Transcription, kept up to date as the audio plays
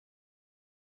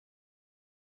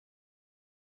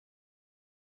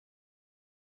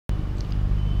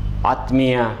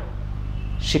ಆತ್ಮೀಯ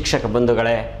ಶಿಕ್ಷಕ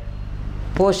ಬಂಧುಗಳೇ,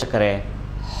 ಪೋಷಕರೇ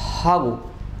ಹಾಗೂ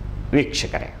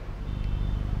ವೀಕ್ಷಕರೇ,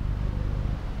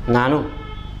 ನಾನು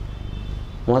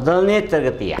ಮೊದಲನೇ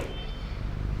ತರಗತಿಯ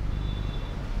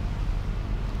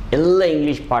ಎಲ್ಲ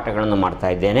ಇಂಗ್ಲೀಷ್ ಪಾಠಗಳನ್ನು ಮಾಡ್ತಾ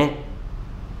ಇದ್ದೇನೆ.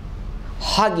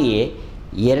 ಹಾಗೆಯೇ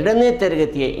ಎರಡನೇ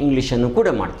ತರಗತಿಯ ಇಂಗ್ಲೀಷನ್ನು ಕೂಡ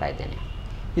ಮಾಡ್ತಾ ಇದ್ದೇನೆ.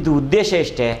 ಇದು ಉದ್ದೇಶ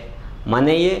ಇಷ್ಟೇ,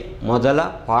 ಮನೆಯೇ ಮೊದಲ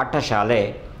ಪಾಠಶಾಲೆ,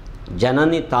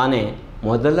 ಜನನಿ ತಾನೇ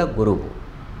ಮೊದಲ ಗುರುವು.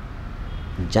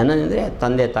 ಜನನಿ ಅಂದರೆ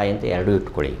ತಂದೆ ತಾಯಿ ಅಂತ ಎರಡೂ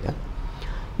ಇಟ್ಕೊಳ್ಳಿ. ಈಗ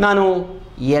ನಾನು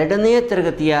ಎರಡನೇ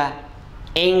ತರಗತಿಯ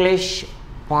ಇಂಗ್ಲೀಷ್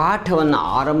ಪಾಠವನ್ನು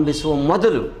ಆರಂಭಿಸುವ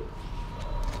ಮೊದಲು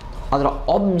ಅದರ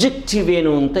ಆಬ್ಜೆಕ್ಟಿವ್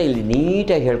ಏನು ಅಂತ ಇಲ್ಲಿ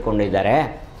ನೀಟಾಗಿ ಹೇಳ್ಕೊಂಡಿದ್ದಾರೆ.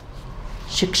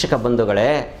 ಶಿಕ್ಷಕ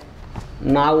ಬಂಧುಗಳೇ,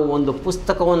 ನಾವು ಒಂದು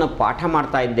ಪುಸ್ತಕವನ್ನು ಪಾಠ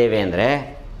ಮಾಡ್ತಾ ಇದ್ದೇವೆ ಅಂದರೆ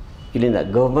ಇಲ್ಲಿಂದ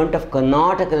ಗೌರ್ಮೆಂಟ್ ಆಫ್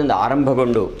ಕರ್ನಾಟಕದಿಂದ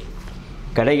ಆರಂಭಗೊಂಡು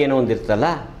ಕಡೆಗೇನೋ ಒಂದಿರ್ತಲ್ಲ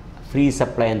ಫ್ರೀ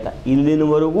ಸಪ್ಲೈ ಅಂತ,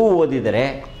 ಇಲ್ಲಿನವರೆಗೂ ಓದಿದರೆ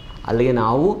ಅಲ್ಲಿಗೆ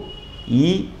ನಾವು ಈ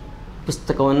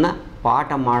ಪುಸ್ತಕವನ್ನು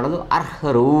ಪಾಠ ಮಾಡಲು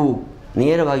ಅರ್ಹರು.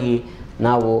 ನೇರವಾಗಿ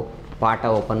ನಾವು ಪಾಠ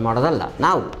ಓಪನ್ ಮಾಡೋದಲ್ಲ,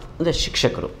 ನಾವು ಅಂದರೆ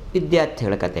ಶಿಕ್ಷಕರು,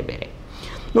 ವಿದ್ಯಾರ್ಥಿಗಳ ಕತೆ ಬೇರೆ.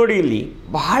 ನೋಡಿ, ಇಲ್ಲಿ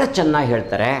ಬಹಳ ಚೆನ್ನಾಗಿ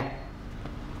ಹೇಳ್ತಾರೆ.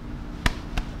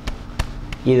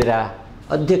 ಇದರ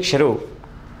ಅಧ್ಯಕ್ಷರು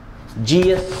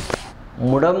GS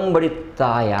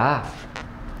ಮುಡಂಬಡಿತ್ತಾಯ.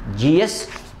 GS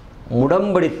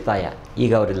ಮುಡಂಬಡಿತ್ತಾಯ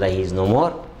ಈಗ ಅವರಿಲ್ಲ, ಈಸ್ ನೋ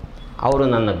ಮೋರ್. ಅವರು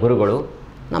ನನ್ನ ಗುರುಗಳು,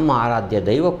 ನಮ್ಮ ಆರಾಧ್ಯ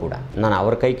ದೈವ ಕೂಡ. ನಾನು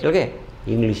ಅವರ ಕೈ ಕೆಳಗೆ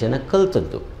ಇಂಗ್ಲೀಷನ್ನು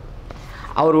ಕಲಿತದ್ದು.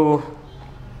 ಅವರು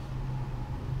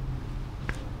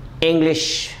ಇಂಗ್ಲೀಷ್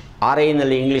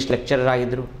RIನಲ್ಲಿ ಇಂಗ್ಲೀಷ್ ಲೆಕ್ಚರರ್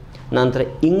ಆಗಿದ್ದರು. ನಂತರ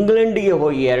ಇಂಗ್ಲೆಂಡಿಗೆ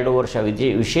ಹೋಗಿ 2 ವರ್ಷ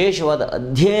ವಿಶೇಷವಾದ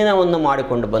ಅಧ್ಯಯನವನ್ನು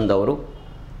ಮಾಡಿಕೊಂಡು ಬಂದವರು.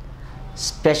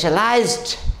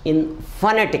 ಸ್ಪೆಷಲೈಸ್ಡ್ ಇನ್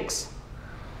ಫೊನೆಟಿಕ್ಸ್.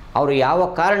 ಅವರು ಯಾವ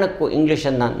ಕಾರಣಕ್ಕೂ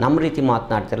ಇಂಗ್ಲೀಷನ್ನು ನಮ್ಮ ರೀತಿ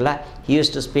ಮಾತನಾಡ್ತಿರಲ್ಲ. He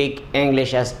use to speak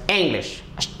English as English,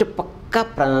 ಅಷ್ಟು ಪಕ್ಕ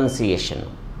ಪ್ರೊನೌನ್ಸಿಯೇಷನ್ನು.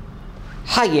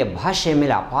 ಹಾಗೆಯೇ ಭಾಷೆಯ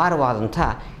ಮೇಲೆ ಅಪಾರವಾದಂಥ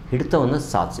ಹಿಡಿತವನ್ನು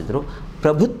ಸಾಧಿಸಿದರು,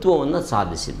 ಪ್ರಭುತ್ವವನ್ನು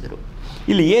ಸಾಧಿಸಿದ್ದರು.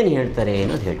 ಇಲ್ಲಿ ಏನು ಹೇಳ್ತಾರೆ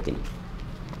ಅನ್ನೋದು ಹೇಳ್ತೀನಿ.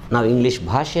 ನಾವು ಇಂಗ್ಲೀಷ್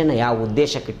ಭಾಷೆಯನ್ನು ಯಾವ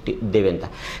ಉದ್ದೇಶಕ್ಕಿಟ್ಟಿದ್ದೇವೆ ಅಂತ,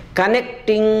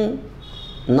 connecting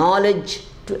knowledge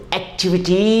to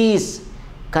activities.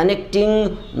 Connecting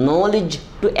knowledge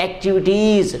to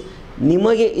activities.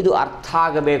 ನಿಮಗೆ ಇದು ಅರ್ಥ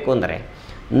ಆಗಬೇಕು ಅಂದರೆ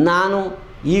ನಾನು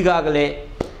ಈಗಾಗಲೇ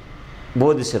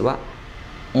ಬೋಧಿಸಿರುವ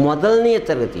ಮೊದಲನೆಯ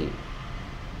ತರಗತಿ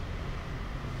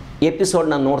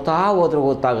ಎಪಿಸೋಡ್ನ ನೋಡ್ತಾ ಹೋದ್ರೆ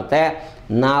ಗೊತ್ತಾಗುತ್ತೆ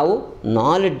ನಾವು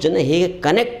ನಾಲೆಡ್ಜನ್ನು ಹೇಗೆ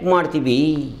ಕನೆಕ್ಟ್ ಮಾಡ್ತೀವಿ.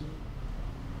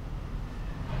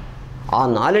 ಆ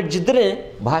ನಾಲೆಡ್ಜ್ ಇದ್ದರೆ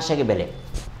ಭಾಷೆಗೆ ಬೆಲೆ.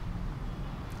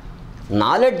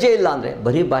 ನಾಲೆಡ್ಜೇ ಇಲ್ಲ ಅಂದರೆ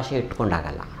ಬರೀ ಭಾಷೆ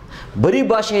ಇಟ್ಕೊಂಡಾಗಲ್ಲ. ಬರೀ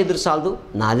ಭಾಷೆ ಇದ್ರೂ ಸಾಲದು,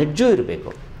 ನಾಲೆಡ್ಜೂ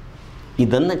ಇರಬೇಕು.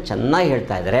 ಇದನ್ನು ಚೆನ್ನಾಗಿ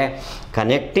ಹೇಳ್ತಾ ಇದ್ದಾರೆ.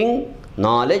 Connecting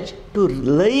knowledge to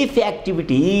life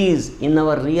activities in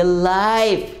our real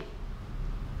life.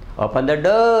 Open the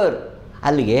door.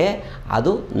 ಅಲ್ಲಿಗೆ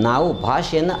ಅದು ನಾವು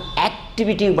ಭಾಷೆಯನ್ನು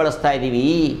ಆ್ಯಕ್ಟಿವಿಟಿಗೆ ಬಳಸ್ತಾ ಇದ್ದೀವಿ.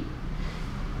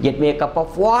 Get me a cup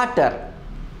of water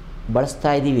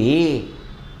ಬಳಸ್ತಾ ಇದ್ದೀವಿ.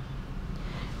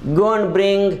 Go and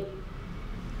bring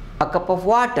a cup of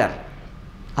water,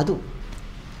 ಅದು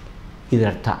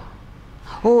ಇದರರ್ಥ.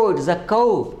 ಓ ಇಟ್ ಇಸ್ ಅ ಕೌ,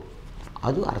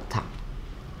 ಅದು ಅರ್ಥ.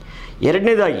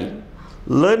 ಎರಡನೇದಾಗಿ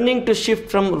learning to shift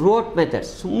from wrote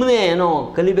methods. ಸುಮ್ಮನೆ ಏನೋ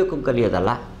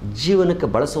ಕಲಿಯೋದಲ್ಲ, ಜೀವನಕ್ಕೆ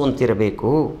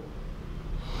ಬಳಸುವಂತಿರಬೇಕು.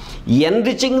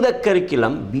 Enriching the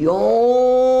curriculum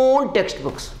beyond text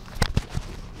books.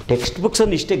 Text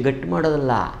ಬುಕ್ಸನ್ನು ಇಷ್ಟೇ ಗಟ್ಟಿ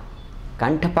ಮಾಡೋದಲ್ಲ,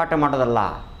 ಕಂಠಪಾಠ ಮಾಡೋದಲ್ಲ,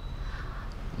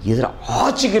 ಇದರ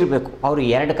ಆಚೆಗಿರಬೇಕು. ಅವರು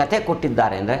 2 ಕತೆ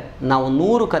ಕೊಟ್ಟಿದ್ದಾರೆ ಅಂದರೆ ನಾವು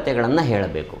 100 ಕತೆಗಳನ್ನು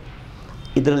ಹೇಳಬೇಕು.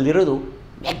 ಇದರಲ್ಲಿರೋದು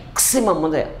ಮ್ಯಾಕ್ಸಿಮಮ್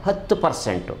ಅಂದರೆ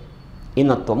 10%,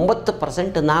 ಇನ್ನು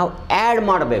 90% ನಾವು ಆ್ಯಡ್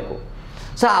ಮಾಡಬೇಕು.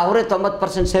 ಸರ್ ಅವರೇ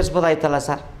 90% ಸೇರಿಸ್ಬೋದಾಯ್ತಲ್ಲ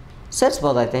ಸರ್?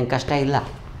 ಸೇರಿಸ್ಬೋದಾಯ್ತು, ಏನು ಕಷ್ಟ ಇಲ್ಲ.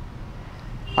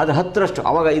 ಅದು 10ರಷ್ಟು.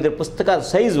 ಆವಾಗ ಇದ್ರ ಪುಸ್ತಕ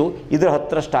ಸೈಜು ಇದರ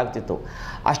 10ರಷ್ಟು ಆಗ್ತಿತ್ತು.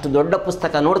 ಅಷ್ಟು ದೊಡ್ಡ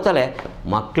ಪುಸ್ತಕ ನೋಡ್ತಲೇ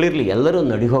ಮಕ್ಕಳಿರಲಿ ಎಲ್ಲರೂ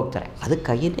ನಡಿ ಹೋಗ್ತಾರೆ.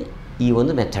 ಅದಕ್ಕಾಗಿಯೇ ಈ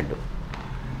ಒಂದು ಮೆಥಡ್ಡು.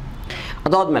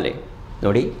 ಅದಾದಮೇಲೆ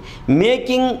ನೋಡಿ,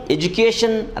 making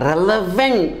education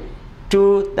relevant to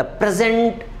the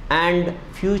present and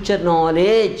future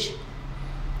knowledge.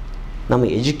 ನಮ್ಮ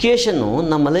ಎಜುಕೇಷನ್ನು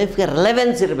ನಮ್ಮ ಲೈಫ್ಗೆ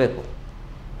ರೆಲೆವೆನ್ಸ್ ಇರಬೇಕು.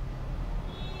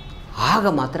 ಆಗ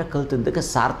ಮಾತ್ರ ಕಲಿತದ್ದಕ್ಕೆ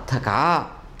ಸಾರ್ಥಕ.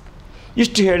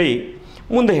 ಇಷ್ಟು ಹೇಳಿ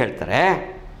ಮುಂದೆ ಹೇಳ್ತಾರೆ,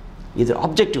 ಇದು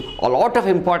objective. A lot of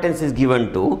importance is given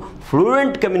to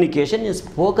fluent communication in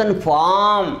spoken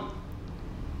form.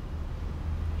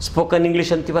 Spoken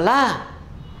English ಅಂತೀವಲ್ಲ,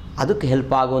 ಅದಕ್ಕೆ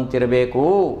help ಆಗುವಂತಿರಬೇಕು.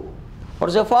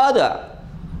 What is A father?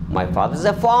 My father is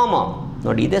A farmer.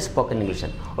 ನೋಡಿ, ಇದೇ spoken English.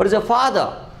 What is A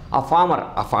father? A farmer.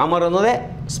 ಆ farmer ಅನ್ನೋದೇ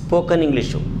spoken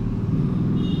English.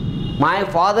 My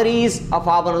father is a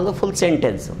farmer ಅನ್ನೋದು full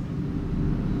sentence.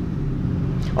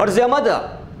 What is A mother?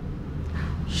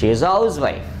 She is a house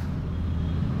wife.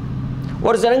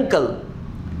 What is A uncle?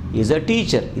 Is a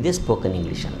teacher. ಇದೇ spoken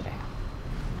English ಅಂದರೆ.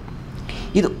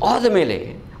 ಇದು ಆದ ಮೇಲೆ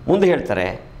ಮುಂದೆ ಹೇಳ್ತಾರೆ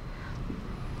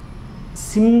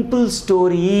ಸಿಂಪಲ್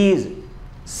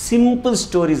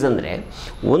ಸ್ಟೋರೀಸ್ ಅಂದರೆ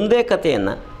ಒಂದೇ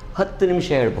ಕಥೆಯನ್ನು 10 ನಿಮಿಷ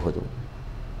ಹೇಳ್ಬಹುದು,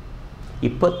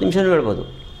 20 ನಿಮಿಷನೂ ಹೇಳ್ಬೋದು,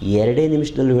 2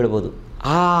 ನಿಮಿಷದಲ್ಲೂ ಹೇಳ್ಬೋದು.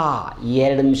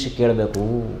 2 ನಿಮಿಷಕ್ಕೆ ಹೇಳಬೇಕು,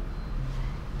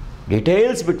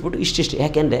 ಡಿಟೇಲ್ಸ್ ಬಿಟ್ಬಿಟ್ಟು ಇಷ್ಟಿಷ್ಟು.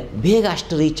 ಯಾಕೆಂದರೆ ಬೇಗ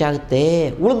ಅಷ್ಟು ರೀಚ್ ಆಗುತ್ತೆ,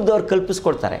 ಉಳಿದವ್ರು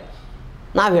ಕಲ್ಪಿಸ್ಕೊಡ್ತಾರೆ,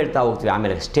 ನಾವು ಹೇಳ್ತಾ ಹೋಗ್ತೀವಿ.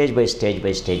 ಆಮೇಲೆ ಸ್ಟೇಜ್ ಬೈ ಸ್ಟೇಜ್.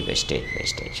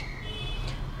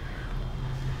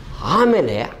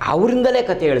 ಆಮೇಲೆ ಅವರಿಂದಲೇ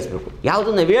ಕತೆ ಹೇಳಿಸ್ಬೇಕು.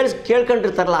 ಯಾವುದನ್ನು ನಾವು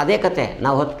ಕೇಳ್ಕೊಂಡಿರ್ತಾರಲ್ಲ ಅದೇ ಕತೆ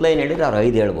ನಾವು 10 ಲೈನ್ ಹೇಳಿದ್ರೆ ಅವ್ರು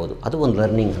 5 ಹೇಳ್ಬೋದು. ಅದು ಒಂದು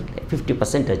ಲರ್ನಿಂಗ್ ಅಂದರೆ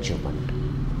 50% ಅಚೀವ್ಮೆಂಟ್.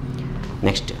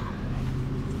 ನೆಕ್ಸ್ಟ್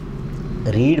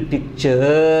ರೀಡ್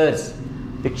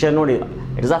ಪಿಕ್ಚರ್ ನೋಡಿ.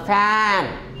 It's a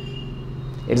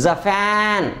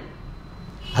fan.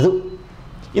 ಅದು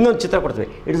ಇನ್ನೊಂದು ಚಿತ್ರ ಕೊಡ್ತೀವಿ,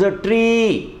 ಇಟ್ಸ್ ಅ ಟ್ರೀ.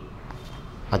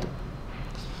 ಅದು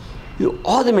ಇದು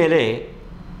ಆದಮೇಲೆ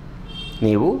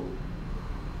ನೀವು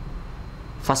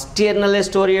ಫಸ್ಟ್ ಇಯರ್ನಲ್ಲೇ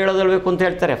ಸ್ಟೋರಿ ಹೇಳೋದಳ್ಬೇಕು ಅಂತ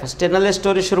ಹೇಳ್ತಾರೆ. ಫಸ್ಟ್ ಇಯರ್ನಲ್ಲೇ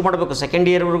ಸ್ಟೋರಿ ಶುರು ಮಾಡಬೇಕು, ಸೆಕೆಂಡ್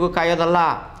ಇಯರ್ವರೆಗೂ ಕಾಯೋದಲ್ಲ,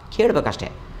 ಕೇಳಬೇಕಷ್ಟೇ.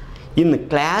 ಇನ್ನು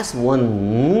ಕ್ಲಾಸ್ 1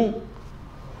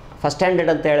 ಫಸ್ಟ್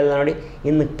ಸ್ಟ್ಯಾಂಡರ್ಡ್ ಅಂತ ಹೇಳಿಲ್ಲ ನೋಡಿ.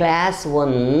 ಇನ್ನು ಕ್ಲಾಸ್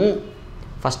 1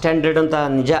 ಫಸ್ಟ್ ಸ್ಟ್ಯಾಂಡರ್ಡ್ ಅಂತ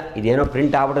ನಿಜ, ಇದೇನೋ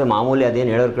ಪ್ರಿಂಟ್ ಆಗ್ಬಿಟ್ರೆ ಮಾಮೂಲಿ, ಅದೇನು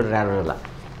ಹೇಳೋರು ಕಡ್ರೆ ಯಾರು ಇರಲ್ಲ.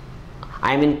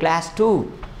 I am in class 2.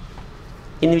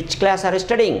 In which class are you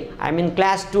studying? I am in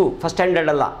class 2. First standard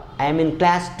ಅಲ್ಲ, I am in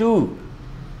class 2.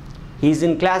 He is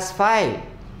in class 5.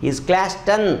 He is class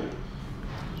 10.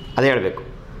 ಅದೇ ಹೇಳಬೇಕು.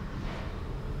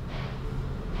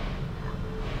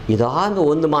 ಇದಾದ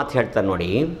ಒಂದು ಮಾತು ಹೇಳ್ತಾರೆ ನೋಡಿ.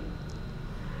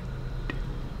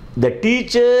 The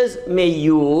teachers May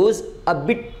use a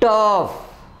bit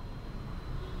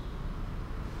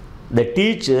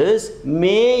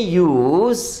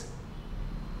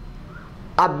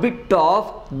of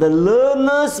the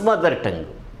learner's mother tongue.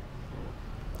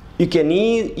 You can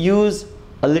use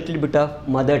a little bit of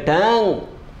mother tongue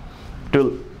to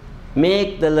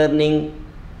make the learning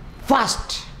fast.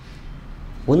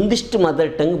 ಒಂದಿಷ್ಟು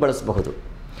mother tongue ಬಳಸಬಹುದು.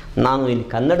 ನಾನು ಇಲ್ಲಿ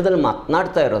ಕನ್ನಡದಲ್ಲಿ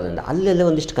ಮಾತನಾಡ್ತಾ ಇರೋದ್ರಿಂದ ಅಲ್ಲೆಲ್ಲ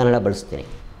ಒಂದಿಷ್ಟು ಕನ್ನಡ ಬಳಸ್ತೀನಿ.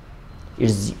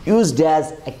 It's used as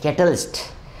A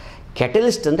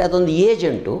catalyst ಅಂದರೆ ಅದೊಂದು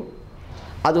ಏಜೆಂಟು.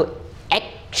 ಅದು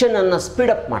ಆ್ಯಕ್ಷನನ್ನು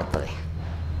ಸ್ಪೀಡಪ್ ಮಾಡ್ತದೆ,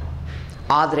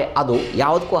 ಆದರೆ ಅದು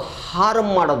ಯಾವುದಕ್ಕೂ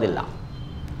ಹಾರ್ಮ್ ಮಾಡೋದಿಲ್ಲ,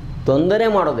 ತೊಂದರೆ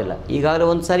ಮಾಡೋದಿಲ್ಲ. ಈಗಾಗಲೇ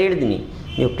ಒಂದು ಸಾರಿ ಹೇಳಿದ್ದೀನಿ,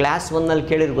 ನೀವು ಕ್ಲಾಸ್ 1ನಲ್ಲಿ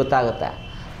ಕೇಳಿದ್ರೆ ಗೊತ್ತಾಗುತ್ತೆ.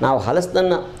 ನಾವು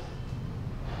ಹಲಸನ್ನು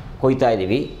ಕೊಯ್ತಾ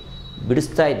ಇದ್ದೀವಿ,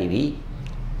 ಬಿಡಿಸ್ತಾ ಇದ್ದೀವಿ,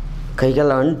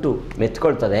 ಕೈಗೆಲ್ಲ ಅಂಟು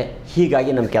ಮೆತ್ಕೊಳ್ತದೆ,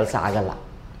 ಹೀಗಾಗಿ ನಮ್ಮ ಕೆಲಸ ಆಗಲ್ಲ.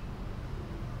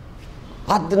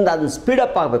 ಆದ್ದರಿಂದ ಅದನ್ನು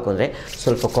ಸ್ಪೀಡಪ್ ಆಗಬೇಕು ಅಂದರೆ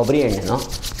ಸ್ವಲ್ಪ ಕೊಬ್ಬರಿ ಎಣ್ಣೆನೋ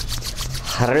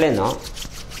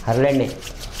ಹರಳೆಣ್ಣೆ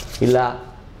ಇಲ್ಲ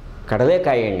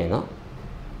ಕಡಲೆಕಾಯಿ ಎಣ್ಣೆನೋ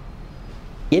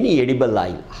ಎಡಿಬಲ್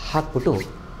ಆಯಿಲ್ ಹಾಕ್ಬಿಟ್ಟು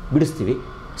ಬಿಡಿಸ್ತೀವಿ,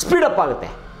 ಸ್ಪೀಡಪ್ ಆಗುತ್ತೆ.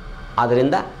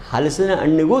 ಆದ್ದರಿಂದ ಹಲಸಿನ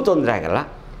ಹಣ್ಣಿಗೂ ತೊಂದರೆ ಆಗಲ್ಲ,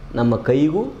 ನಮ್ಮ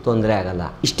ಕೈಗೂ ತೊಂದರೆ ಆಗಲ್ಲ.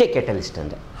 ಇಷ್ಟೇ ಕೆಟಲಿಸ್ಟ್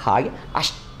ಅಂದರೆ. ಹಾಗೆ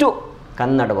ಅಷ್ಟು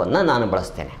ಕನ್ನಡವನ್ನು ನಾನು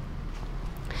ಬಳಸ್ತೇನೆ,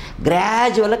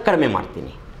 ಗ್ರ್ಯಾಜುವಲಾಗಿ ಕಡಿಮೆ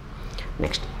ಮಾಡ್ತೀನಿ.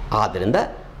 ನೆಕ್ಸ್ಟ್ ಆದ್ದರಿಂದ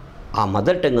ಆ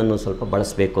ಮದರ್ ಟಂಗನ್ನು ಸ್ವಲ್ಪ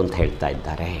ಬಳಸಬೇಕು ಅಂತ ಹೇಳ್ತಾ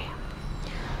ಇದ್ದಾರೆ.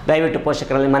 ದಯವಿಟ್ಟು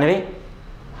ಪೋಷಕರಲ್ಲಿ ಮನವಿ,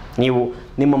 ನೀವು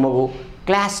ನಿಮ್ಮ ಮಗು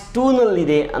ಕ್ಲಾಸ್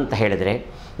 2ನಲ್ಲಿದೆ ಅಂತ ಹೇಳಿದರೆ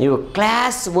ನೀವು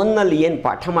ಕ್ಲಾಸ್ 1ನಲ್ಲಿ ಏನು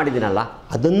ಪಾಠ ಮಾಡಿದ್ದೀನಲ್ಲ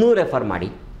ಅದನ್ನೂ ರೆಫರ್ ಮಾಡಿ,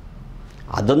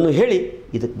 ಅದನ್ನು ಹೇಳಿ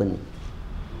ಇದಕ್ಕೆ ಬನ್ನಿ.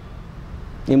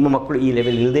 ನಿಮ್ಮ ಮಕ್ಕಳು ಈ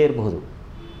ಲೆವೆಲ್ ಇಲ್ಲದೇ ಇರಬಹುದು.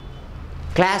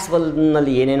 ಕ್ಲಾಸ್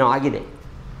 1ನಲ್ಲಿ ಏನೇನೋ ಆಗಿದೆ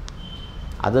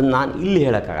ಅದನ್ನು ನಾನು ಇಲ್ಲಿ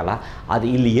ಹೇಳೋಕ್ಕಾಗಲ್ಲ. ಅದು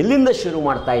ಇಲ್ಲಿ ಎಲ್ಲಿಂದ ಶುರು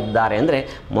ಮಾಡ್ತಾ ಇದ್ದಾರೆ ಅಂದರೆ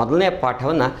ಮೊದಲನೇ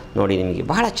ಪಾಠವನ್ನು ನೋಡಿ, ನಿಮಗೆ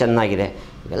ಭಾಳ ಚೆನ್ನಾಗಿದೆ.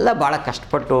 ಇವೆಲ್ಲ ಭಾಳ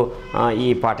ಕಷ್ಟಪಟ್ಟು ಈ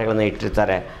ಪಾಠಗಳನ್ನು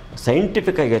ಇಟ್ಟಿರ್ತಾರೆ,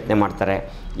 ಸೈಂಟಿಫಿಕ್ಕಾಗಿ ಯೋಚನೆ ಮಾಡ್ತಾರೆ.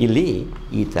 ಇಲ್ಲಿ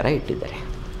ಈ ಥರ ಇಟ್ಟಿದ್ದಾರೆ,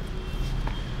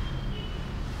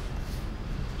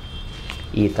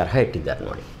 ಈ ತರಹ ಇಟ್ಟಿದ್ದಾರೆ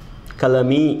ನೋಡಿ.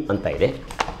 ಕಲಮಿ ಅಂತ ಇದೆ.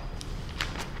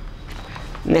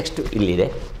 ನೆಕ್ಸ್ಟು ಇಲ್ಲಿದೆ.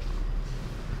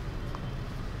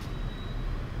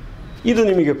 ಇದು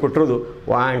ನಿಮಗೆ ಕೊಟ್ಟಿರೋದು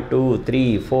 1 2 3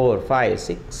 4 5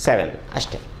 6 7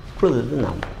 ಅಷ್ಟೇ. ಉಳಿದದ್ದು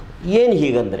ನಾವು ಏನು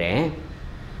ಹೀಗಂದರೆ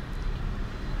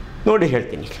ನೋಡಿ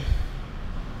ಹೇಳ್ತೀನಿ,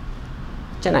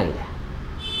 ಚೆನ್ನಾಗಿದೆ,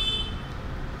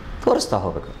 ತೋರಿಸ್ತಾ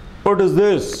ಹೋಗಬೇಕು. What is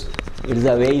this? It's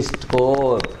a waste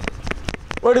coat.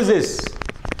 What is this?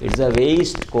 It's a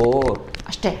waste coat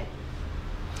ಅಷ್ಟೇ.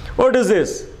 What is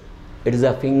this? It's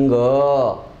a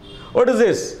finger. What is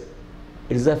this?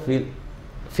 It's a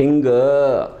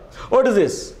finger. What is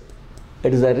this?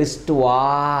 It is a wrist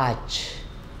watch.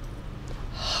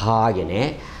 ಹಾಗೆಯೇ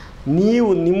ನೀವು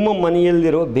ನಿಮ್ಮ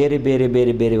ಮನೆಯಲ್ಲಿರೋ ಬೇರೆ ಬೇರೆ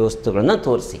ಬೇರೆ ಬೇರೆ ವಸ್ತುಗಳನ್ನು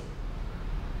ತೋರಿಸಿ.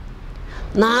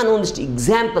 ನಾನು ಒಂದಿಷ್ಟು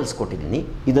ಎಕ್ಸಾಂಪಲ್ಸ್ ಕೊಟ್ಟಿದ್ದೀನಿ,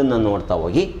 ಇದನ್ನು ನೋಡ್ತಾ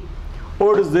ಹೋಗಿ.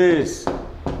 What is this?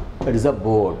 It is a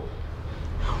board.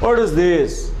 What is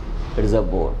this? It is a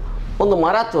board. ಒಂದು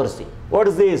ಮರ ತೋರಿಸಿ. What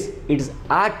is this? It is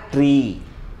a tree.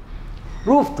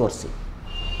 Roof ತೋರಿಸಿ.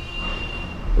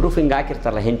 ರೂಫ್ ಹಿಂಗೆ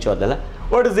ಹಾಕಿರ್ತಾರಲ್ಲ ಹೆಂಚು ಅದೆಲ್ಲ.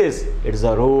 What is this? It is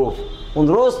a roof. ಒಂದು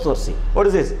ರೋಸ್ ತೋರಿಸಿ. What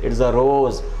is this? It is a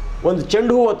rose. ಒಂದು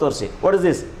ಚೆಂಡು ಹೂವು ತೋರಿಸಿ. What is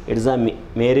this? It's a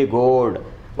Mary gold.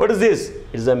 What is this?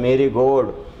 It's a Mary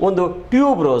gold. ಒಂದು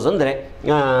ಟ್ಯೂಬ್ ರೋಸ್ ಅಂದರೆ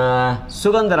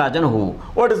ಸುಗಂಧರಾಜನ ಹೂವು.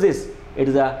 What is this?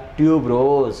 It's a tube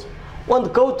rose. ಒಂದು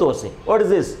cow ತೋರಿಸಿ. What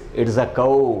is this? It's a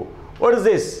cow. What is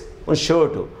this? ಒಂದು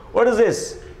shirt. What is this?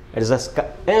 It's a sky.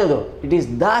 ಏನದು? It is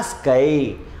the sky.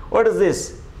 What is this?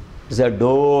 It's a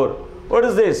door. What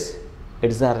is this?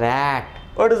 It's a rat.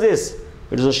 What is this?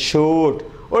 It's a shoot.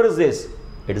 What is this?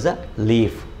 It's a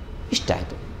leaf. ಇಷ್ಟ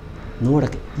ಆಯಿತು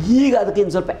ನೋಡೋಕ್ಕೆ. ಈಗ ಅದಕ್ಕೆ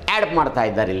ಇನ್ನು ಸ್ವಲ್ಪ add ಮಾಡ್ತಾ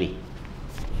ಇದ್ದಾರೆ ಇಲ್ಲಿ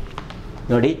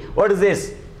ನೋಡಿ. What is this?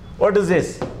 What is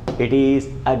this? It is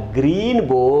a green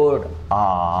board.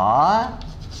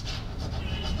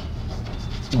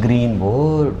 Green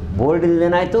board. Board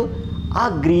ಇಲ್ಲೇನಾಯಿತು? ಆ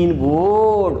ಗ್ರೀನ್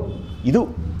ಬೋರ್ಡ್. ಇದು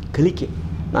ಕಲಿಕೆ.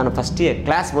 ನಾನು ಫಸ್ಟಿಗೆ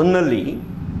ಕ್ಲಾಸ್ 1ನಲ್ಲಿ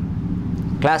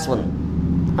ಕ್ಲಾಸ್ 1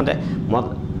 ಅಂದರೆ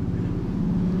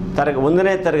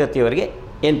ಒಂದನೇ ತರಗತಿಯವರೆಗೆ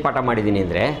ಏನು ಪಾಠ ಮಾಡಿದ್ದೀನಿ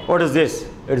ಅಂದರೆ what is this?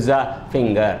 It's a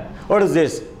finger. What is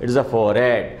this? It's a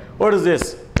forehead. What is this?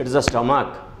 It's a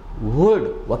stomach. Word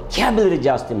vocabulary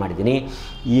ಜಾಸ್ತಿ ಮಾಡಿದ್ದೀನಿ.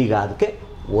 ಈಗ ಅದಕ್ಕೆ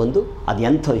ಒಂದು ಅದು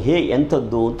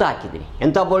ಎಂಥದ್ದು ಅಂತ ಹಾಕಿದ್ದೀನಿ.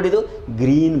 ಎಂಥ ಬೋರ್ಡ್ ಇದು?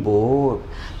 Green board.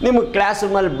 ನಿಮಗೆ ಕ್ಲಾಸ್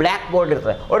ರೂಮಲ್ಲಿ ಬ್ಲ್ಯಾಕ್ ಬೋರ್ಡ್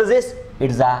ಇರ್ತದೆ. What is this?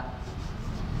 It's a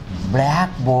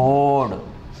black board.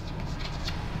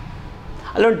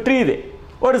 ಅಲ್ಲೊಂದು ಟ್ರೀ ಇದೆ.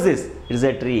 What is this? It's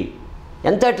a tree.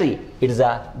 ಎಂಥ tree? It's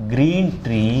a green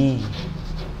tree.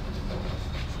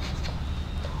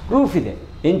 Roof ಇದೆ.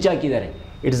 ಹೆಂಚು ಹಾಕಿದ್ದಾರೆ.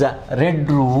 It's a red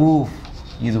roof.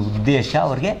 ಇದು ಉದ್ದೇಶ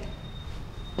ಅವ್ರಿಗೆ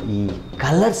ಈ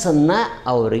ಕಲರ್ಸನ್ನು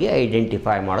ಅವರಿಗೆ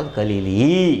ಐಡೆಂಟಿಫೈ ಮಾಡೋದು ಕಲೀಲಿ,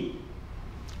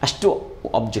 ಅಷ್ಟು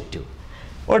objective.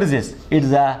 What is this?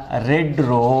 It's a red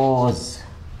rose.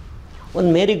 ಒಂದು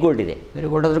ಮೇರಿಗೋಲ್ಡ್ ಇದೆ.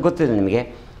 ಮೇರಿಗೋಲ್ಡ್ ಅಂದರೆ ಗೊತ್ತಿದೆ ನಿಮಗೆ,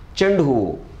 ಚೆಂಡು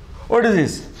ಹೂವು. What is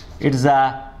this? It's a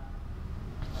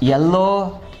yellow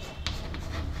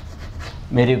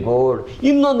ಮೇರಿಗೋಲ್ಡ್.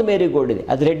 ಇನ್ನೊಂದು ಮೇರಿಗೋಲ್ಡ್ ಇದೆ,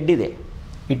 ಅದು ರೆಡ್ ಇದೆ.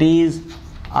 ಇಟ್ ಈಸ್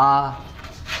ಆ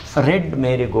ರೆಡ್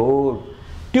ಮೇರಿಗೋಲ್ಡ್.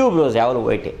 ಟ್ಯೂಬ್ ರೋಸ್ ಯಾವಾಗಲೂ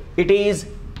ವೈಟೇ. ಇಟ್ ಈಸ್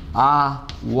ಆ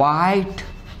ವೈಟ್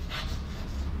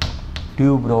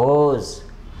ಟ್ಯೂಬ್ ರೋಸ್.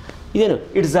 ಇದೇನು?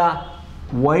 It's a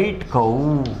white cow.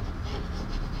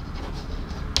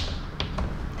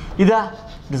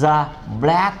 It's a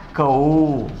black cow.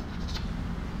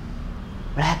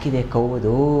 Black ಇದೆ ಕೌ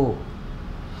ಅದು.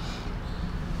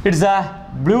 It's a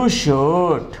blue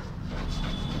shirt.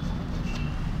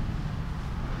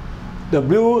 The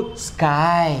blue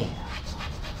sky.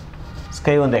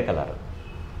 Sky ಒಂದೇ ಕಲರು.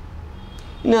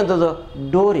 ಇನ್ನೊಂಥದ್ದು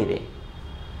ಡೋರ್ ಇದೆ.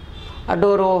 ಆ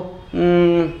ಡೋರು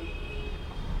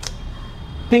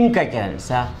ಪಿಂಕ್ ಹಾಕ್ಯಾರ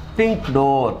ಸಹ. Pink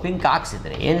door. ಪಿಂಕ್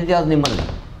ಹಾಕ್ಸಿದ್ರೆ ಏನಿದೆ ಅದು ನಿಮ್ಮಲ್ಲಿ.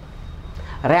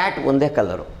 ರ್ಯಾಟ್ ಒಂದೇ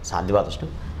ಕಲರು ಸಾಧ್ಯವಾದಷ್ಟು.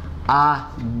 ಆ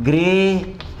ಗ್ರೇ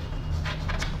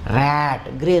ರ್ಯಾಟ್.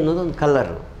 ಗ್ರೇ ಅನ್ನೋದೊಂದು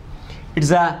colour.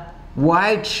 It's a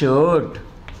white shirt.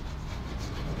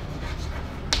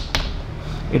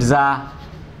 It's a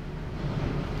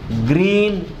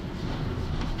green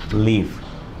leaf.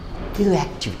 ಇದು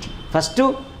activity. First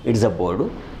it's a board.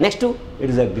 Next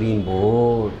it's a green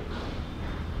board.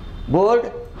 Board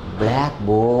black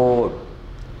board.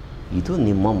 ಇದು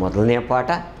ನಿಮ್ಮ ಮೊದಲನೇ ಪಾಠ.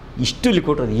 ಇಷ್ಟು ಇಲ್ಲಿ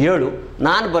ಕೊಟ್ಟರು 7.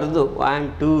 ನಾನು ಬರೆದು 1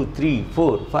 2 3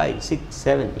 4 5 6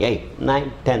 7 8 9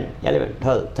 10 11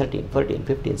 12 13 14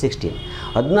 15 16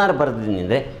 16 ಬರೆದಿದ್ದೀನಿ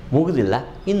ಅಂದರೆ ಮುಗಿದಿಲ್ಲ,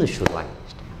 ಇನ್ನೂ ಶುರುವಾಗಿದೆ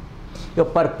ಅಷ್ಟೇ. ಈಗ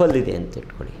ಪರ್ಪಲ್ ಇದೆ ಅಂತ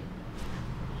ಇಟ್ಕೊಳ್ಳಿ.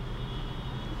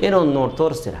 ಏನೋ ಒಂದು ನೋಡಿ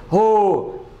ತೋರಿಸ್ತೀರಾ. ಹೋ,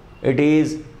 it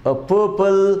is a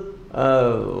purple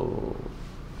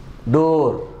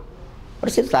door.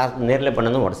 ಹೊಡೆಸಿರ್ತಾರೆ, ನೇರಳೆ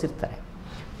ಬಣ್ಣನ ಹೊಡೆಸಿರ್ತಾರೆ.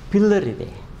 ಪಿಲ್ಲರ್ ಇದೆ,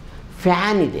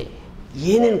 ಫ್ಯಾನ್ ಇದೆ,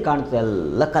 ಏನೇನು ಕಾಣ್ತದೆ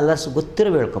ಎಲ್ಲ ಕಲರ್ಸ್ ಗೊತ್ತಿರೋ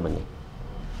ಹೇಳ್ಕೊಂಬನ್ನಿ.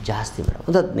 ಜಾಸ್ತಿ ಬೇಡ,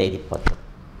 ಒಂದು 15-20.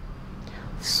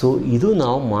 ಸೊ ಇದು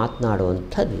ನಾವು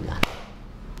ಮಾತನಾಡುವಂಥ ವಿಧಾನ.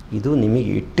 ಇದು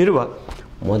ನಿಮಗೆ ಇಟ್ಟಿರುವ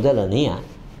ಮೊದಲನೆಯ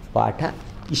ಪಾಠ.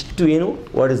 ಇಷ್ಟು ಏನು,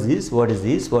 what is this, what is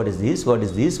this, what is this, what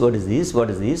is this, what is this,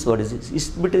 what is this, what is this,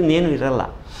 ಇಷ್ಟು ಬಿಟ್ಟರೆ ಇನ್ನೇನು ಇರಲ್ಲ.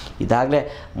 ಇದಾಗಲೇ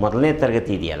ಮೊದಲನೇ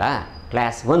ತರಗತಿ ಇದೆಯಲ್ಲ,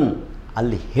 ಕ್ಲಾಸ್ 1,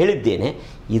 ಅಲ್ಲಿ ಹೇಳಿದ್ದೇನೆ.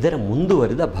 ಇದರ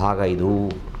ಮುಂದುವರಿದ ಭಾಗ ಇದು.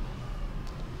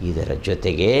 ಇದರ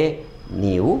ಜೊತೆಗೆ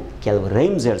ನೀವು ಕೆಲವು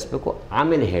ರೈಮ್ಸ್ ಹೇಳಿಸ್ಬೇಕು,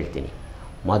 ಆಮೇಲೆ ಹೇಳ್ತೀನಿ.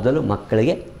 ಮೊದಲು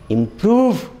ಮಕ್ಕಳಿಗೆ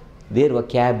improve their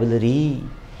vocabulary.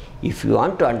 If you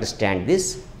want to understand this,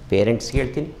 ಪೇರೆಂಟ್ಸ್ಗೆ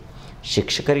ಹೇಳ್ತೀನಿ,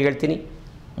 ಶಿಕ್ಷಕರಿಗೆ ಹೇಳ್ತೀನಿ.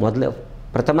 ಮೊದಲು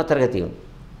ಪ್ರಥಮ ತರಗತಿ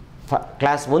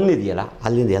ಕ್ಲಾಸ್ 1 ಇದೆಯಲ್ಲ,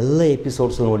 ಅಲ್ಲಿಂದ ಎಲ್ಲ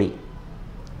ಎಪಿಸೋಡ್ಸು ನೋಡಿ,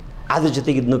 ಅದ್ರ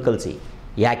ಜೊತೆಗೆ ಇದನ್ನು ಕಲಿಸಿ.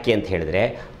 ಯಾಕೆ ಅಂತ ಹೇಳಿದ್ರೆ,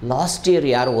 ಲಾಸ್ಟ್ ಇಯರ್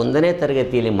ಯಾರು 1ನೇ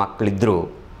ತರಗತಿಯಲ್ಲಿ ಮಕ್ಕಳಿದ್ದರು,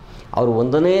 ಅವರು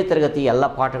 1ನೇ ತರಗತಿ ಎಲ್ಲ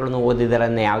ಪಾಠಗಳನ್ನು ಓದಿದ್ದಾರೆ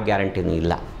ಅನ್ನೋ ಯಾವ ಗ್ಯಾರಂಟಿನೂ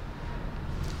ಇಲ್ಲ.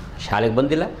 ಶಾಲೆಗೆ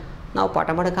ಬಂದಿಲ್ಲ, ನಾವು ಪಾಠ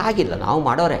ಮಾಡೋಕ್ಕಾಗಿಲ್ಲ, ನಾವು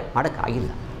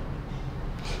ಮಾಡೋಕ್ಕಾಗಿಲ್ಲ.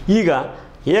 ಈಗ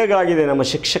ಹೇಗಾಗಿದೆ ನಮ್ಮ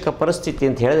ಶಿಕ್ಷಕ ಪರಿಸ್ಥಿತಿ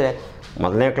ಅಂತ ಹೇಳಿದ್ರೆ,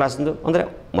 ಮೊದಲನೇ ಕ್ಲಾಸಿಂದು ಅಂದರೆ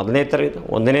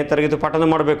 1ನೇ ತರಗತಿ ಪಾಠನೂ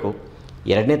ಮಾಡಬೇಕು,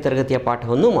 2ನೇ ತರಗತಿಯ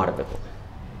ಪಾಠವನ್ನು ಮಾಡಬೇಕು.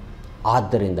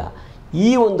 ಆದ್ದರಿಂದ ಈ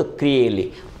ಒಂದು ಕ್ರಿಯೆಯಲ್ಲಿ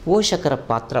ಪೋಷಕರ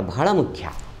ಪಾತ್ರ ಬಹಳ ಮುಖ್ಯ.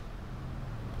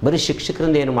 ಬರೀ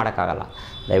ಶಿಕ್ಷಕರಿಂದ ಏನು ಮಾಡೋಕ್ಕಾಗಲ್ಲ.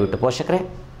 ದಯವಿಟ್ಟು ಪೋಷಕರೇ,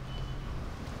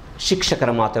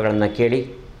 ಶಿಕ್ಷಕರ ಮಾತುಗಳನ್ನು ಕೇಳಿ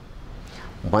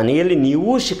ಮನೆಯಲ್ಲಿ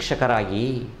ನೀವೂ ಶಿಕ್ಷಕರಾಗಿ.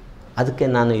 ಅದಕ್ಕೆ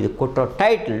ನಾನು ಇದು ಕೊಟ್ಟೋ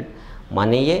ಟೈಟಲ್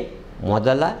ಮನೆಯೇ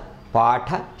ಮೊದಲ ಪಾಠ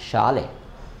ಶಾಲೆ.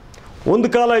 ಒಂದು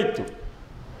ಕಾಲ ಇತ್ತು,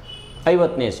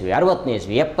 50ನೇ ಇಸ್ವಿ, 60ನೇ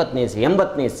ಇಸ್ವಿ, 70ನೇ ಇಸ್ವಿ,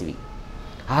 80ನೇ ಇಸ್ವಿ.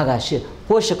 ಆಗ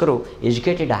ಪೋಷಕರು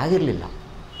ಎಜುಕೇಟೆಡ್ ಆಗಿರಲಿಲ್ಲ.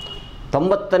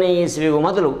 90ನೇ ಇಸ್ವಿಗೂ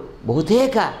ಮೊದಲು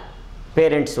ಬಹುತೇಕ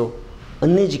ಪೇರೆಂಟ್ಸು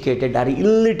ಅನ್ಎಜುಕೇಟೆಡ್ ಆರ್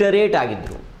ಇಲ್ಲಿಟರೇಟ್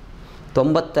ಆಗಿದ್ದರು.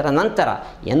 90ರ ನಂತರ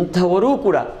ಎಂಥವರೂ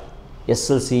ಕೂಡ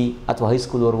SLC ಅಥವಾ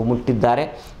ಹೈಸ್ಕೂಲ್ವರೆಗೂ ಮುಟ್ಟಿದ್ದಾರೆ.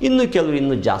 ಇನ್ನು ಕೆಲವರು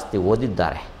ಇನ್ನೂ ಜಾಸ್ತಿ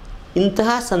ಓದಿದ್ದಾರೆ. ಇಂತಹ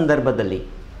ಸಂದರ್ಭದಲ್ಲಿ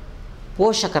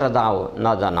ಪೋಷಕರಾದ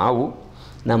ನಾವು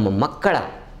ನಮ್ಮ ಮಕ್ಕಳ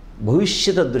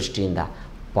ಭವಿಷ್ಯದ ದೃಷ್ಟಿಯಿಂದ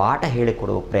ಪಾಠ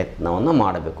ಹೇಳಿಕೊಡುವ ಪ್ರಯತ್ನವನ್ನು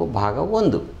ಮಾಡಬೇಕು. ಭಾಗ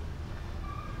 1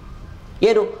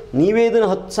 ಏನು, ನೀವೇ ಇದನ್ನು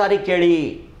 10 ಸಾರಿ ಕೇಳಿ.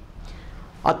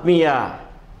 ಆತ್ಮೀಯ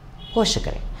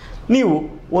ಪೋಷಕರೇ, ನೀವು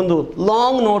ಒಂದು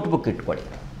ಲಾಂಗ್ ನೋಟ್ಬುಕ್ ಇಟ್ಕೊಳ್ಳಿ.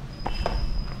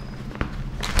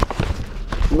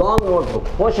 Long notebook.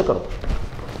 ಪೋಷಕರು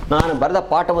ನಾನು ಬರೆದ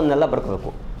ಪಾಠವನ್ನೆಲ್ಲ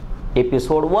ಬರ್ಕೋಬೇಕು.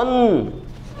 ಎಪಿಸೋಡ್ 1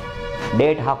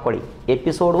 ಡೇಟ್ ಹಾಕ್ಕೊಳ್ಳಿ.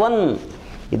 ಎಪಿಸೋಡ್ 1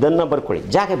 ಇದನ್ನು ಬರ್ಕೊಳ್ಳಿ.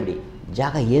 ಜಾಗ ಬಿಡಿ.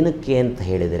 ಜಾಗ ಏನಕ್ಕೆ ಅಂತ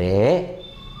ಹೇಳಿದರೆ,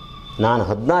 ನಾನು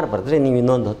 16 ಬರೆದ್ರೆ ನೀವು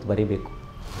ಇನ್ನೊಂದು 10 ಬರೀಬೇಕು.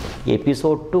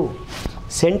 ಎಪಿಸೋಡ್ 2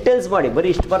 ಸೆಂಟೆನ್ಸ್ ಮಾಡಿ. ಬರೀ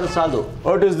ಇಷ್ಟು ಬರೆದು ಸಾಲದು.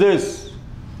 What is this?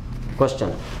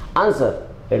 Question answer.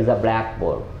 It is a black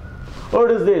board.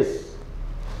 What is this?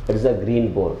 It is a green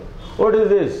board. What is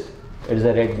this? It is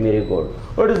a red ಮೇರಿಗೋಲ್ಡ್.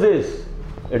 What is this?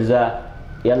 It is a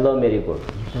yellow ಮೇರಿಗೋಲ್ಡ್.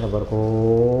 ಈ ಥರ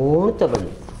ಬರ್ಕೋತ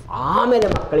ಬನ್ನಿ. ಆಮೇಲೆ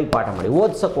ಮಕ್ಕಳಿಗೆ ಪಾಠ ಮಾಡಿ.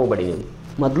 ಓದ್ಸಕ್ಕೆ ಹೋಗಬೇಡಿ. ನೀವು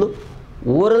ಮೊದಲು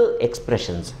ಓರಲ್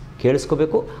ಎಕ್ಸ್ಪ್ರೆಷನ್ಸ್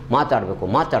ಕೇಳಿಸ್ಕೋಬೇಕು, ಮಾತಾಡಬೇಕು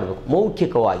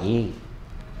ಮೌಖಿಕವಾಗಿ.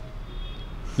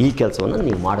 ಈ ಕೆಲಸವನ್ನು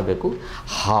ನೀವು ಮಾಡಬೇಕು.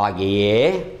 ಹಾಗೆಯೇ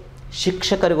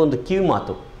ಶಿಕ್ಷಕರಿಗೊಂದು ಕಿವಿ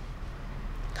ಮಾತು.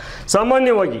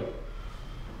 ಸಾಮಾನ್ಯವಾಗಿ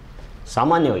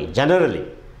ಜನರಲ್ಲಿ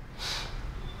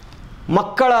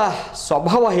ಮಕ್ಕಳ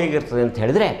ಸ್ವಭಾವ ಹೇಗಿರ್ತದೆ ಅಂತ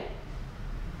ಹೇಳಿದರೆ,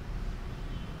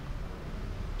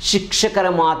 ಶಿಕ್ಷಕರ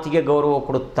ಮಾತಿಗೆ ಗೌರವ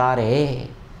ಕೊಡುತ್ತಾರೆ.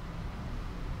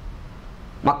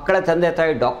 ಮಕ್ಕಳ ತಂದೆ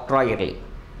ತಾಯಿ ಡಾಕ್ಟರ್ ಆಗಿರಲಿ,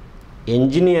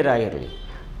 ಎಂಜಿನಿಯರ್ ಆಗಿರಲಿ,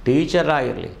 ಟೀಚರ್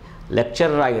ಆಗಿರಲಿ,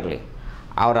 ಲೆಕ್ಚರರ್ ಆಗಿರಲಿ,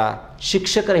 ಅವರ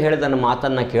ಶಿಕ್ಷಕರು ಹೇಳಿದ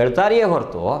ಮಾತನ್ನು ಕೇಳ್ತಾರೆಯೇ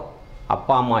ಹೊರತು ಅಪ್ಪ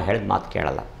ಅಮ್ಮ ಹೇಳಿದ ಮಾತು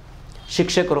ಕೇಳಲ್ಲ.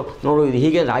 ಶಿಕ್ಷಕರು ನೋಡು ಇದು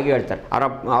ಹೀಗೆ ಹಾಗೆ ಹೇಳ್ತಾರೆ.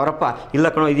 ಅವರಪ್ಪ ಇಲ್ಲ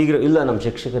ಕಣೋ ಇದೀಗ ಇಲ್ಲ, ನಮ್ಮ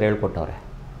ಶಿಕ್ಷಕರು ಹೇಳ್ಕೊಟ್ಟವ್ರೆ.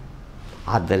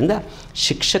 ಆದ್ದರಿಂದ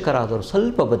ಶಿಕ್ಷಕರಾದವರು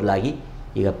ಸ್ವಲ್ಪ ಬದಲಾಗಿ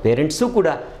ಈಗ ಪೇರೆಂಟ್ಸು ಕೂಡ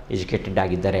ಎಜುಕೇಟೆಡ್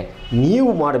ಆಗಿದ್ದಾರೆ. ನೀವು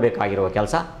ಮಾಡಬೇಕಾಗಿರುವ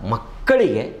ಕೆಲಸ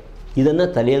ಮಕ್ಕಳಿಗೆ ಇದನ್ನು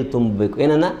ತಲೆಯಲ್ಲಿ ತುಂಬಬೇಕು.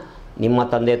 ಏನನ್ನು? ನಿಮ್ಮ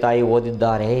ತಂದೆ ತಾಯಿ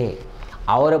ಓದಿದ್ದಾರೆ,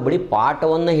 ಅವರ ಬಳಿ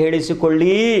ಪಾಠವನ್ನು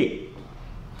ಹೇಳಿಸಿಕೊಳ್ಳಿ.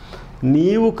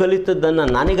 ನೀವು ಕಲಿತದ್ದನ್ನು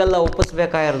ನನಗೆಲ್ಲ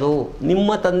ಒಪ್ಪಿಸ್ಬೇಕಾಗಿರೋದು ನಿಮ್ಮ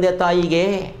ತಂದೆ ತಾಯಿಗೆ.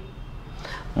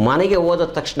 ಮನೆಗೆ ಹೋದ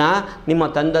ತಕ್ಷಣ ನಿಮ್ಮ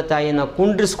ತಂದೆ ತಾಯಿಯನ್ನು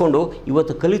ಕುಂಡ್ರಿಸ್ಕೊಂಡು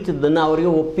ಇವತ್ತು ಕಲಿತಿದ್ದನ್ನು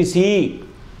ಅವರಿಗೆ ಒಪ್ಪಿಸಿ.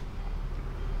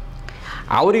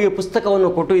 ಅವರಿಗೆ ಪುಸ್ತಕವನ್ನು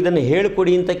ಕೊಟ್ಟು ಇದನ್ನು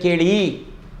ಹೇಳಿಕೊಡಿ ಅಂತ ಕೇಳಿ.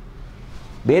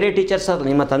 ಬೇರೆ ಟೀಚರ್ಸ್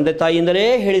ನಿಮ್ಮ ತಂದೆ ತಾಯಿಯಿಂದಲೇ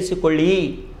ಹೇಳಿಸಿಕೊಳ್ಳಿ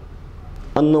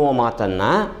ಅನ್ನುವ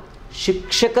ಮಾತನ್ನು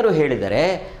ಶಿಕ್ಷಕರು ಹೇಳಿದರೆ,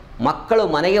 ಮಕ್ಕಳು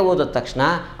ಮನೆಗೆ ಹೋದ ತಕ್ಷಣ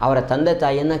ಅವರ ತಂದೆ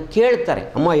ತಾಯಿಯನ್ನು ಕೇಳ್ತಾರೆ.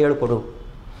 ಅಮ್ಮ ಹೇಳ್ಕೊಡು,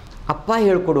 ಅಪ್ಪ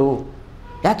ಹೇಳ್ಕೊಡು.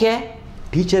 ಯಾಕೆ?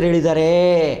 ಟೀಚರ್ ಹೇಳಿದ್ದಾರೆ.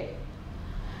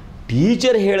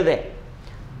 ಟೀಚರ್ ಹೇಳಿದೆ.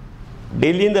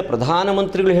 ಡೆಲ್ಲಿಯಿಂದ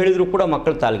ಪ್ರಧಾನಮಂತ್ರಿಗಳು ಹೇಳಿದರೂ ಕೂಡ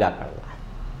ಮಕ್ಕಳು ತಾಲಿಗೆ ಹಾಕೊಳ್ಳಲ್ಲ.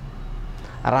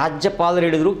 ರಾಜ್ಯಪಾಲರು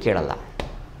ಹೇಳಿದರೂ ಕೇಳಲ್ಲ.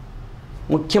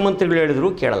 ಮುಖ್ಯಮಂತ್ರಿಗಳು ಹೇಳಿದರೂ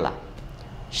ಕೇಳಲ್ಲ.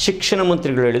 ಶಿಕ್ಷಣ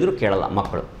ಮಂತ್ರಿಗಳು ಹೇಳಿದರೂ ಕೇಳಲ್ಲ.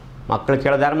 ಮಕ್ಕಳು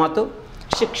ಕೇಳೋದು ಯಾರ ಮಾತು?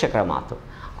 ಶಿಕ್ಷಕರ ಮಾತು.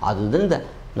 ಆದ್ದರಿಂದ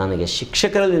ನನಗೆ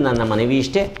ಶಿಕ್ಷಕರಲ್ಲಿ ನನ್ನ ಮನವಿ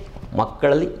ಇಷ್ಟೇ,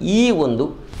 ಮಕ್ಕಳಲ್ಲಿ ಈ ಒಂದು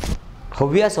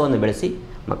ಹವ್ಯಾಸವನ್ನು ಬೆಳೆಸಿ.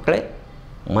 ಮಕ್ಕಳೇ,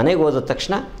 ಮನೆಗೆ ಹೋದ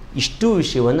ತಕ್ಷಣ ಇಷ್ಟು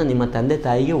ವಿಷಯವನ್ನು ನಿಮ್ಮ ತಂದೆ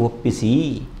ತಾಯಿಗೆ ಒಪ್ಪಿಸಿ.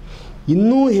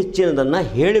 ಇನ್ನೂ ಹೆಚ್ಚಿನದನ್ನು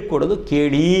ಹೇಳಿಕೊಡೋದು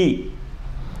ಕೇಳಿ.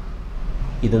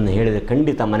 ಇದನ್ನು ಹೇಳಿದರೆ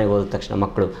ಖಂಡಿತ ಮನೆಗೆ ಹೋದ ತಕ್ಷಣ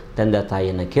ಮಕ್ಕಳು ತಂದೆ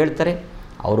ತಾಯಿಯನ್ನು ಕೇಳ್ತಾರೆ,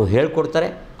 ಅವರು ಹೇಳ್ಕೊಡ್ತಾರೆ.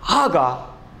 ಆಗ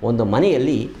ಒಂದು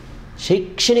ಮನೆಯಲ್ಲಿ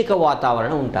ಶೈಕ್ಷಣಿಕ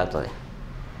ವಾತಾವರಣ ಉಂಟಾಗ್ತದೆ.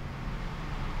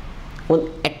 ಒಂದು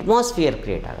ಅಟ್ಮಾಸ್ಫಿಯರ್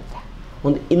ಕ್ರಿಯೇಟ್ ಆಗುತ್ತೆ,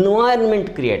 ಒಂದು ಎನ್ವೈರ್ನ್ಮೆಂಟ್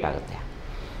ಕ್ರಿಯೇಟ್ ಆಗುತ್ತೆ.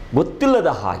 ಗೊತ್ತಿಲ್ಲದ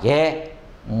ಹಾಗೆ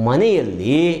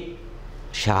ಮನೆಯಲ್ಲಿ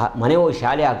ಮನೆ ಹೋಗಿ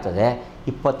ಶಾಲೆ ಆಗ್ತದೆ.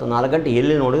 24 ಗಂಟೆ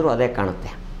ಎಲ್ಲಿ ನೋಡಿದರೂ ಅದೇ ಕಾಣುತ್ತೆ.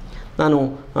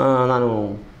 ನಾನು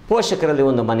ಪೋಷಕರಲ್ಲಿ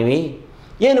ಒಂದು ಮನವಿ.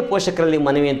 ಏನು ಪೋಷಕರಲ್ಲಿ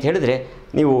ಮನವಿ ಅಂತ ಹೇಳಿದರೆ,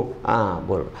 ನೀವು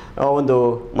ಒಂದು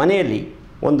ಮನೆಯಲ್ಲಿ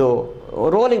ಒಂದು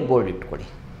ರೋಲಿಂಗ್ ಬೋರ್ಡ್ ಇಟ್ಕೊಳ್ಳಿ.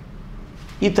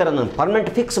 ಈ ಥರ ನಾನು ಪರ್ಮನೆಂಟ್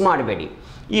ಫಿಕ್ಸ್ ಮಾಡಬೇಡಿ.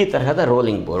 ಈ ತರಹದ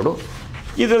ರೋಲಿಂಗ್ ಬೋರ್ಡು,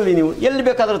 ಇದರಲ್ಲಿ ನೀವು ಎಲ್ಲಿ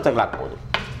ಬೇಕಾದರೂ ತಗಲಾಕ್ಬೋದು.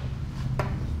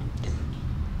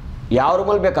 ಯಾವ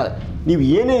ರೂಮಲ್ಲಿ ಬೇಕಾದ್ರೆ ನೀವು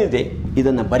ಏನೇನಿದೆ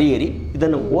ಇದನ್ನು ಬರೆಯಿರಿ,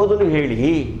 ಇದನ್ನು ಓದಲು ಹೇಳಿ.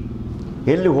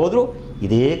 ಎಲ್ಲಿ ಹೋದರೂ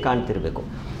ಇದೇ ಕಾಣ್ತಿರಬೇಕು.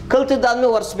 ಕಲ್ತಿದ್ದಾದ್ಮೇಲೆ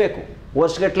ಒರೆಸ್ಬೇಕು.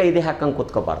 ವರ್ಷಗಟ್ಟಲೆ ಇದೇ ಹಾಕಂಗೆ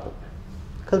ಕೂತ್ಕೋಬಾರ್ದು.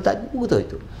 ಕಲ್ತಾದ್ಮೇಲೆ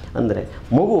ಮುಗಿದೋಯ್ತು. ಅಂದರೆ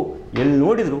ಮಗು ಎಲ್ಲಿ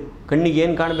ನೋಡಿದರೂ ಕಣ್ಣಿಗೆ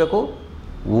ಏನು ಕಾಣಬೇಕು?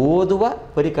 ಓದುವ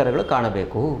ಪರಿಕರಗಳು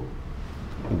ಕಾಣಬೇಕು.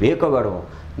 ಬೇಕೋ ಬೇಡವೋ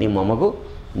ನಿಮ್ಮ ಮಗು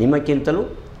ನಿಮ್ಮಕ್ಕಿಂತಲೂ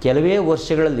ಕೆಲವೇ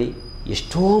ವರ್ಷಗಳಲ್ಲಿ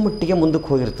ಎಷ್ಟೋ ಮಟ್ಟಿಗೆ ಮುಂದಕ್ಕೆ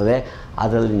ಹೋಗಿರ್ತದೆ.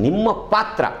 ಅದರಲ್ಲಿ ನಿಮ್ಮ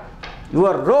ಪಾತ್ರ,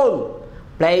 your role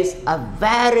plays a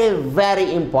very very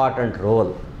important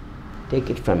role. Take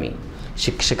it from me.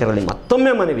 ಶಿಕ್ಷಕರಲ್ಲಿ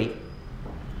ಮತ್ತೊಮ್ಮೆ ಮನವಿ,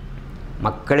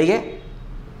 ಮಕ್ಕಳಿಗೆ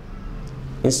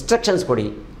ಇನ್ಸ್ಟ್ರಕ್ಷನ್ಸ್ ಕೊಡಿ,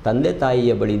 ತಂದೆ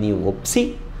ತಾಯಿಯ ಬಳಿ ನೀವು ಒಪ್ಪಿಸಿ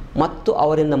ಮತ್ತು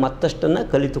ಅವರಿಂದ ಮತ್ತಷ್ಟನ್ನು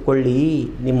ಕಲಿತುಕೊಳ್ಳಿ.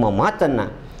 ನಿಮ್ಮ ಮಾತನ್ನು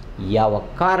ಯಾವ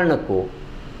ಕಾರಣಕ್ಕೂ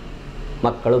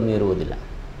ಮಕ್ಕಳು ಮೀರುವುದಿಲ್ಲ.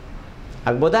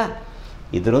 ಆಗ್ಬೋದಾ?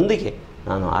 ಇದರೊಂದಿಗೆ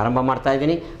ನಾನು ಆರಂಭ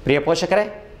ಮಾಡ್ತಾಯಿದ್ದೀನಿ. ಪ್ರಿಯ ಪೋಷಕರೇ,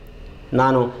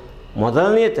 ನಾನು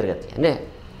ಮೊದಲನೇ ತರಗತಿ ಅಂದರೆ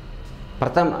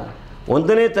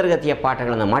 1ನೇ ತರಗತಿಯ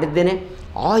ಪಾಠಗಳನ್ನು ಮಾಡಿದ್ದೇನೆ.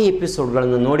 ಆ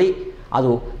ಎಪಿಸೋಡ್ಗಳನ್ನು ನೋಡಿ.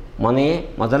 ಅದು ಮನೆಯೇ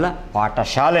ಮೊದಲ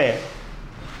ಪಾಠಶಾಲೆ,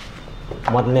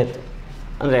 ಮೊದಲನೇ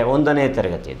ಅಂದರೆ 1ನೇ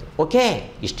ತರಗತಿಯದು. ಓಕೆ,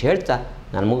 ಇಷ್ಟು ಹೇಳ್ತಾ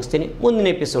ನಾನು ಮುಗಿಸ್ತೀನಿ. ಮುಂದಿನ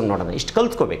ಎಪಿಸೋಡ್ ನೋಡೋಣ. ಇಷ್ಟು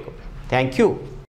ಕಲ್ತ್ಕೋಬೇಕು. Thank you.